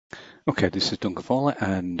Okay, this is Duncan Fowler,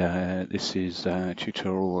 and this is a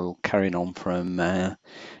tutorial carrying on from the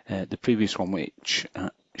previous one, which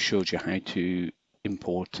showed you how to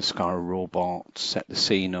import a Scara robot, set the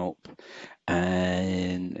scene up,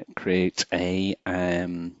 and create a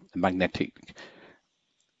magnetic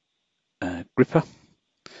gripper.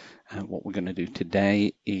 What we're going to do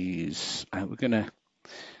today is we're going to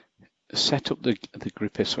set up the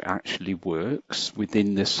gripper so it actually works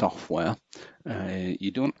within the software.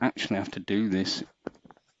 You don't actually have to do this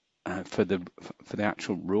for the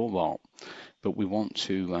actual robot, but we want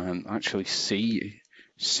to actually see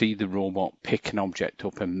the robot pick an object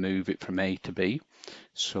up and move it from A to B.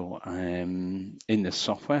 So in the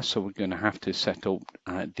software, so we're going to have to set up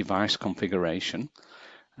device configuration.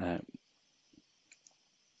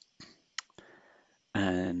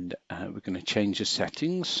 And we're going to change the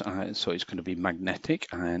settings, so it's going to be magnetic.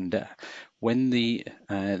 And when the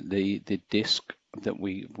disc that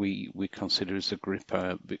we consider as a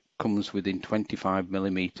gripper comes within 25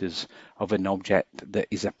 millimeters of an object that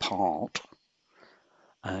is a part,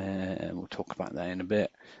 we'll talk about that in a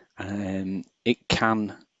bit, it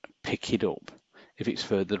can pick it up. If it's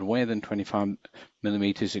further away than 25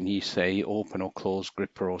 millimeters and you say open or close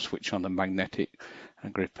gripper or switch on the magnetic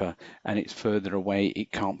gripper and it's further away,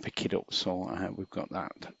 it can't pick it up. So we've got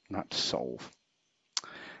that to solve.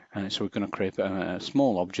 So we're going to create a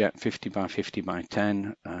small object, 50 by 50 by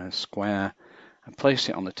 10 square, and place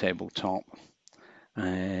it on the tabletop.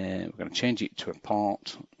 We're going to change it to a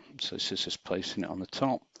part. So this is just placing it on the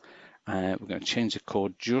top. We're going to change the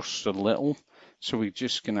code just a little. So we're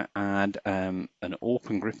just going to add an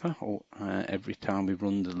open gripper every time we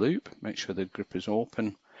run the loop. Make sure the gripper is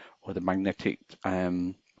open or the magnetic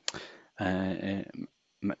the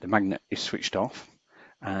magnet is switched off.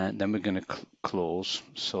 And then we're going to close.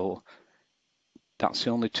 So that's the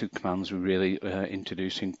only two commands we're really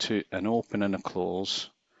introducing: to an open and a close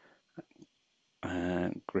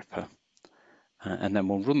gripper. And then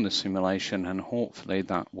we'll run the simulation, and hopefully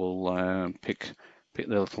that will pick the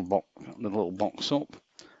little box up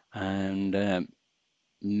and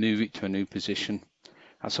move it to a new position.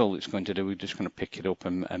 That's all it's going to do. We're just going to pick it up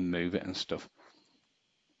and move it and stuff.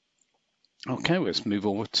 Okay, let's move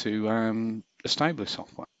over to the Stäubli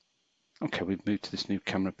software. Okay, we've moved to this new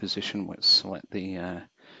camera position. Let's select the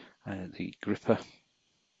gripper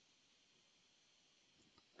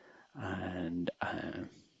and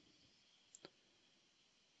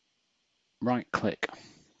right click,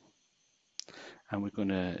 and we're going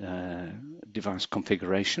to device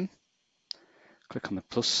configuration. Click on the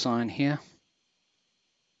plus sign here.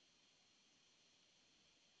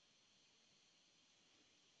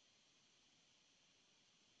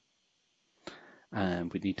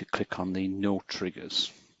 And we need to click on the no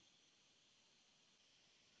triggers.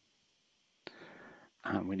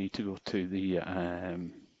 And we need to go to the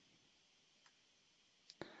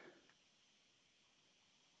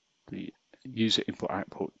user input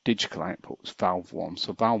output digital outputs valve 1.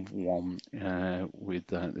 So valve 1 with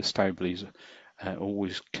the Stäubli's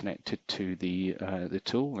always connected to the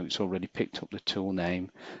tool, and it's already picked up the tool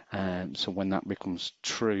name. So when that becomes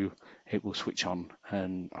true, it will switch on,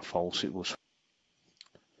 and false, it will.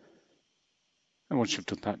 And once you've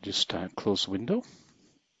done that, just close the window.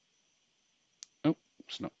 Oh,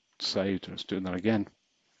 it's not saved. Let's do that again.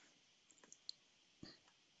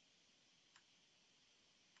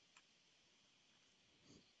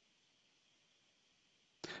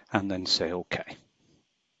 And then say OK.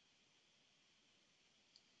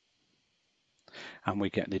 And we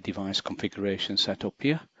get the device configuration set up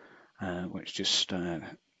here. Let's just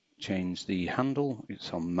change the handle.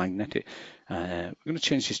 It's on magnetic. We're going to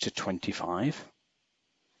change this to 25.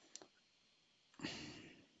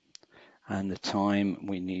 And the time,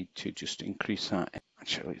 we need to just increase that.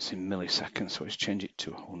 Actually, it's in milliseconds, so let's change it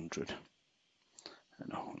to 100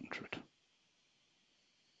 and 100.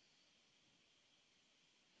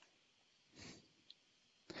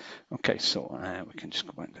 Okay, so we can just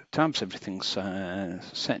go back to the tabs. Everything's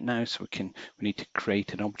set now, so we need to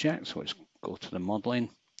create an object. So let's go to the modeling.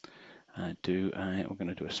 We're going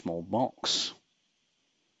to do a small box.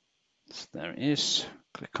 So there it is.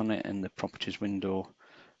 Click on it in the properties window.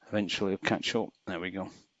 Eventually it'll catch up. There we go.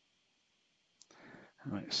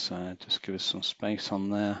 Let's just give us some space on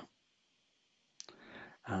there.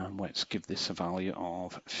 And let's give this a value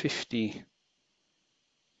of 50,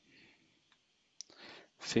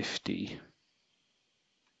 50,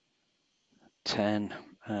 10.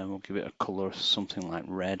 We'll give it a color, something like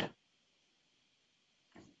red.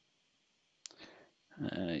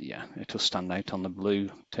 Yeah, it'll stand out on the blue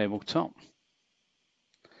tabletop.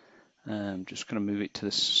 I'm just going to move it to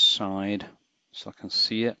the side so I can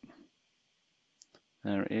see it.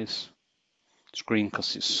 There it is. It's green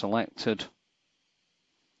because it's selected.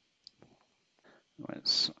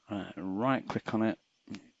 Let's right click on it.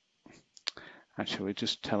 Actually, we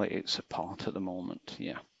just tell it it's a part at the moment.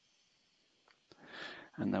 Yeah.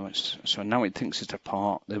 And now so now it thinks it's a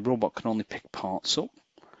part. The robot can only pick parts up,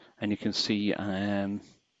 and you can see. I'll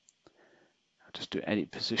just do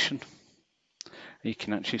edit position. You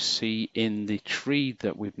can actually see in the tree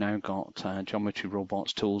that we've now got geometry,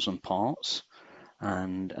 robots, tools, and parts.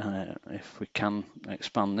 And if we can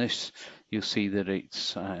expand this, you'll see that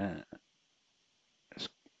it's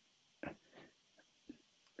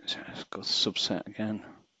let's go to subset again.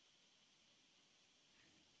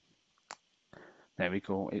 There we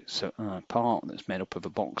go. It's a part that's made up of a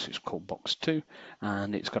box. It's called box 2,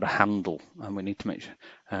 and it's got a handle, and we need to make sure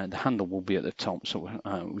the handle will be at the top, so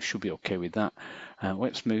we should be okay with that.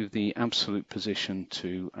 Let's move the absolute position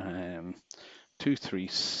to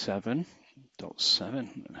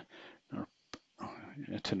 237.7.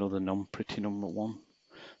 Yet another pretty number one.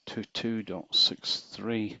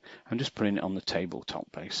 22.63. I'm just putting it on the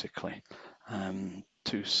tabletop basically.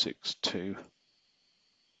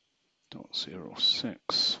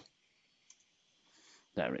 262.06.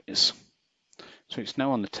 There it is. So it's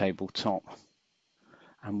now on the tabletop.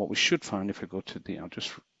 And what we should find if we go to the, I'll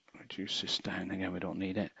just reduce this down again, we don't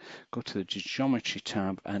need it. Go to the geometry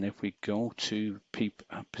tab, and if we go to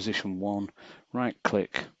position 1, right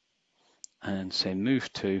click and say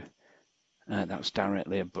move to, that's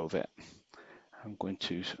directly above it. I'm going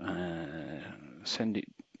to send it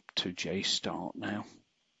to JStart now.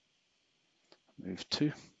 Move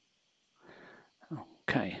to.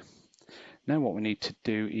 Okay. Now what we need to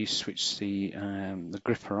do is switch the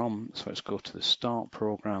gripper on. So let's go to the Start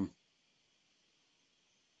program.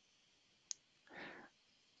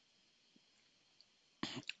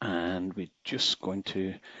 And we're just going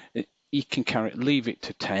to, you can leave it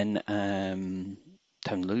to 10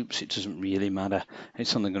 loops. It doesn't really matter.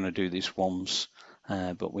 It's only going to do this once.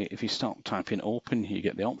 But if you start typing open, you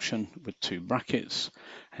get the option with 2 brackets,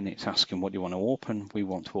 and it's asking what you want to open. We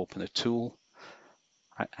want to open a tool.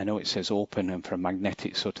 I know it says open, and for a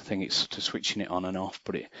magnetic sort of thing, it's sort of switching it on and off,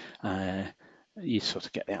 but you sort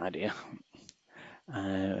of get the idea.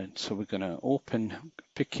 So we're going to open,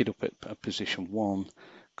 pick it up at position 1,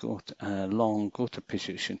 go to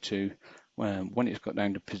position 2. When it's got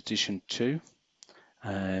down to position 2,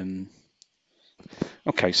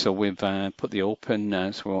 okay, so we've put the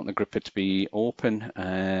open, so we want the gripper to be open,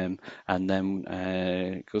 and then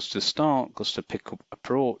it goes to start, goes to pick up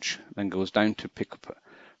approach, then goes down to pick up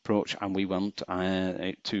approach, and we want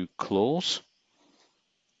it to close.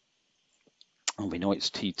 And we know it's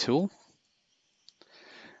T-tool.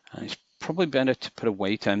 It's probably better to put a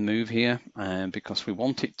wait and move here because we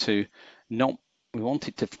want it to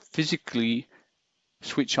physically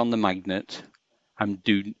switch on the magnet and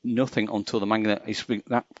do nothing until the magnet is,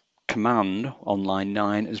 that command on line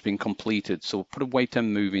 9 has been completed. So we'll put a wait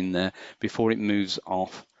and move in there before it moves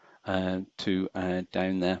off to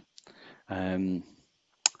down there.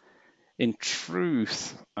 In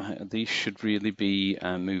truth, these should really be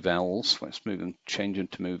move L's. Let's move them, change them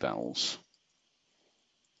to move L's.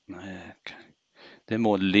 Okay. They're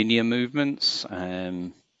more linear movements,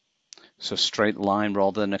 so straight line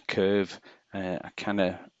rather than a curve. I kind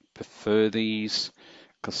of prefer these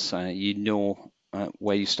because you know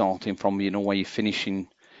where you're starting from, you know where you're finishing.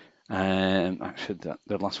 Actually,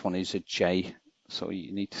 the last one is a J, so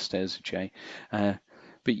you need to stay as a J.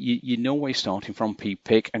 But you know where you're starting from,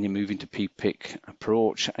 P-pick, and you're moving to P-pick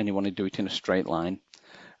approach, and you want to do it in a straight line.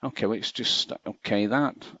 Okay, let's just okay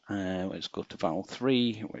that. Let's go to valve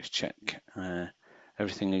 3. Let's check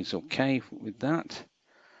everything is okay with that.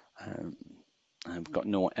 I've got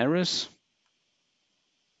no errors.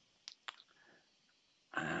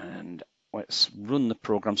 And let's run the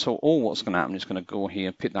program. So all what's going to happen is going to go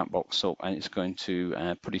here, pick that box up, and it's going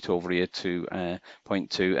to put it over here to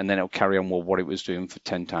 0.2, and then it'll carry on with what it was doing for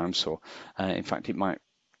 10 times. So in fact, it might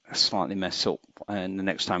slightly mess up and the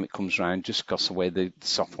next time it comes around just because of the way the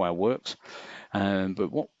software works.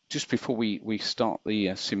 But just before we start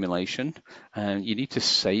the simulation, you need to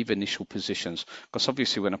save initial positions, because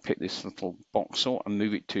obviously when I pick this little box up and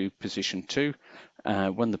move it to position 2,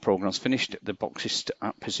 when the program's finished, the box is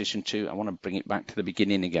at position 2. I want to bring it back to the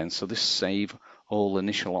beginning again. So this save all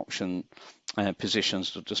initial option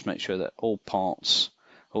positions to just make sure that all parts,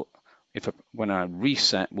 when I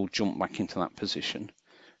reset, will jump back into that position.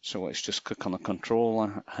 So let's just click on the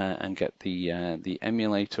controller and get the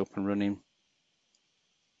emulator up and running.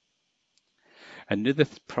 Another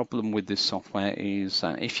problem with this software is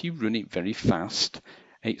that if you run it very fast,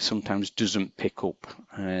 it sometimes doesn't pick up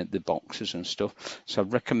the boxes and stuff. So I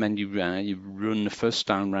recommend you run the first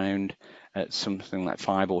time round at something like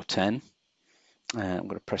 5 or 10. I'm going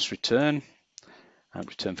to press return,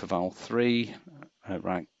 return for valve 3,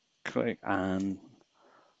 right click and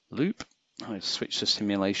loop. I'll switch the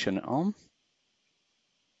simulation on.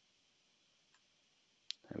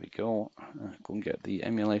 There we go. Go and get the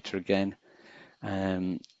emulator again.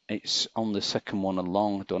 It's on the second one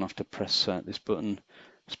along. I don't have to press this button.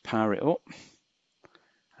 Just power it up.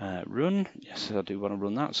 Run. Yes, I do want to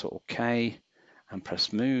run that. So OK, and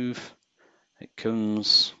press move. It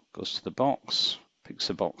comes, goes to the box, picks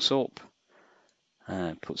the box up,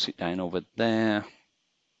 puts it down over there.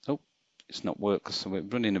 Oh, it's not working, so we're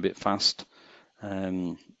running a bit fast.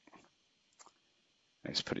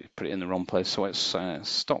 Let's put it in the wrong place. So let's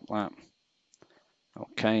stop that.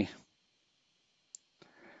 OK.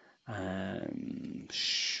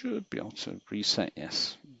 Should be able to reset.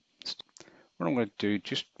 Yes. What I'm going to do,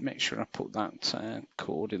 just make sure I put that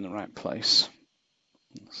code in the right place.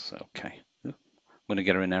 That's OK. I'm going to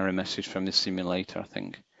get an error message from the simulator, I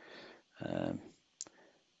think.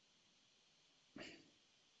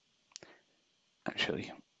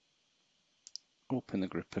 Actually, open the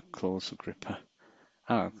gripper, close the gripper.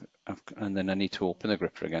 And then I need to open the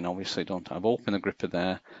gripper again. Obviously, I've opened the gripper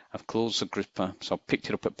there. I've closed the gripper, so I've picked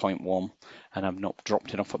it up at point 1, and I've not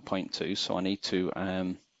dropped it off at point 2. So I need to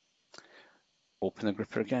open the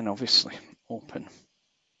gripper again. Obviously, open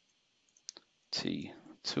T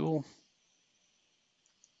tool,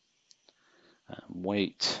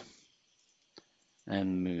 wait,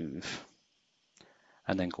 and move,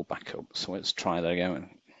 and then go back up. So let's try that again.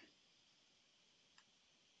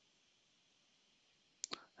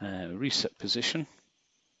 Reset position.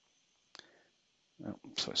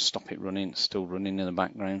 So stop it running. It's still running in the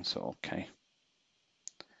background. So OK.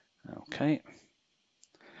 OK.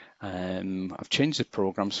 I've changed the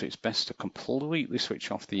program, so it's best to completely switch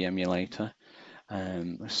off the emulator.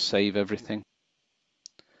 Let's save everything.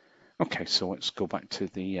 OK, so let's go back to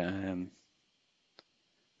the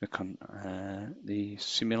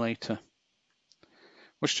simulator.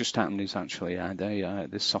 What's just happened is actually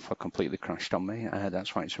this software completely crashed on me.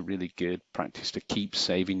 That's why it's a really good practice to keep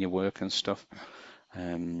saving your work and stuff.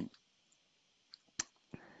 Right,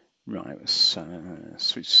 let's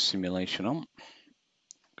switch simulation on.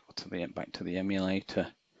 Go back to the emulator.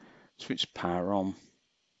 Switch power on.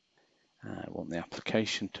 I want the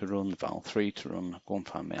application to run, valve 3 to run. Go and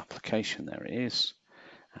find my application. There it is.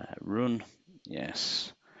 Run,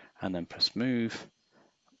 yes, and then press move.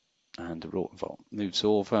 And the rotor valve moves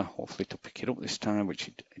over, hopefully to pick it up this time, which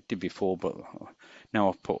it did before, but now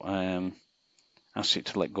I've put asked it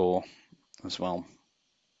to let go as well.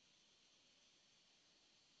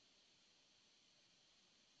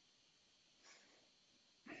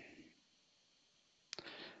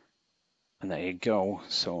 And there you go.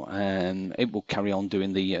 So it will carry on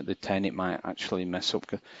doing the 10. It might actually mess up.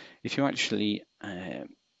 If you actually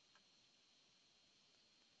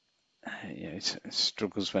yeah, it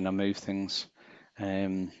struggles when I move things.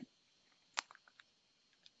 As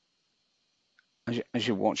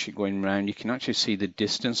you watch it going around, you can actually see the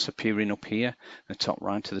distance appearing up here, the top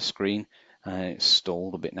right of the screen. It's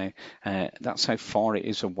stalled a bit now. That's how far it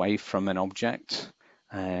is away from an object.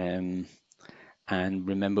 And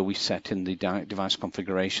remember, we set in the device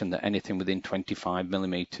configuration that anything within 25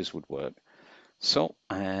 millimeters would work. So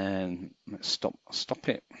let's stop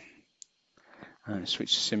it.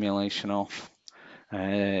 Switch the simulation off.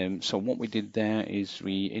 So what we did there is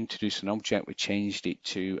we introduced an object, we changed it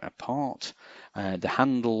to a part. The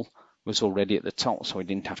handle was already at the top, so we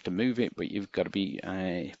didn't have to move it, but you've got to be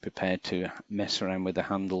prepared to mess around with the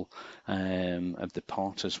handle of the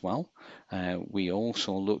part as well. We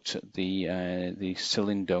also looked at the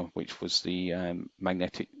cylinder, which was the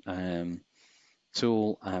magnetic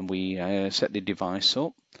tool, and we set the device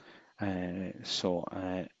up.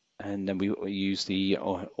 And then we use the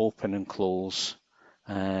open and close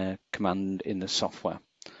command in the software.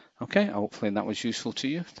 Okay, hopefully that was useful to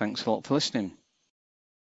you. Thanks a lot for listening.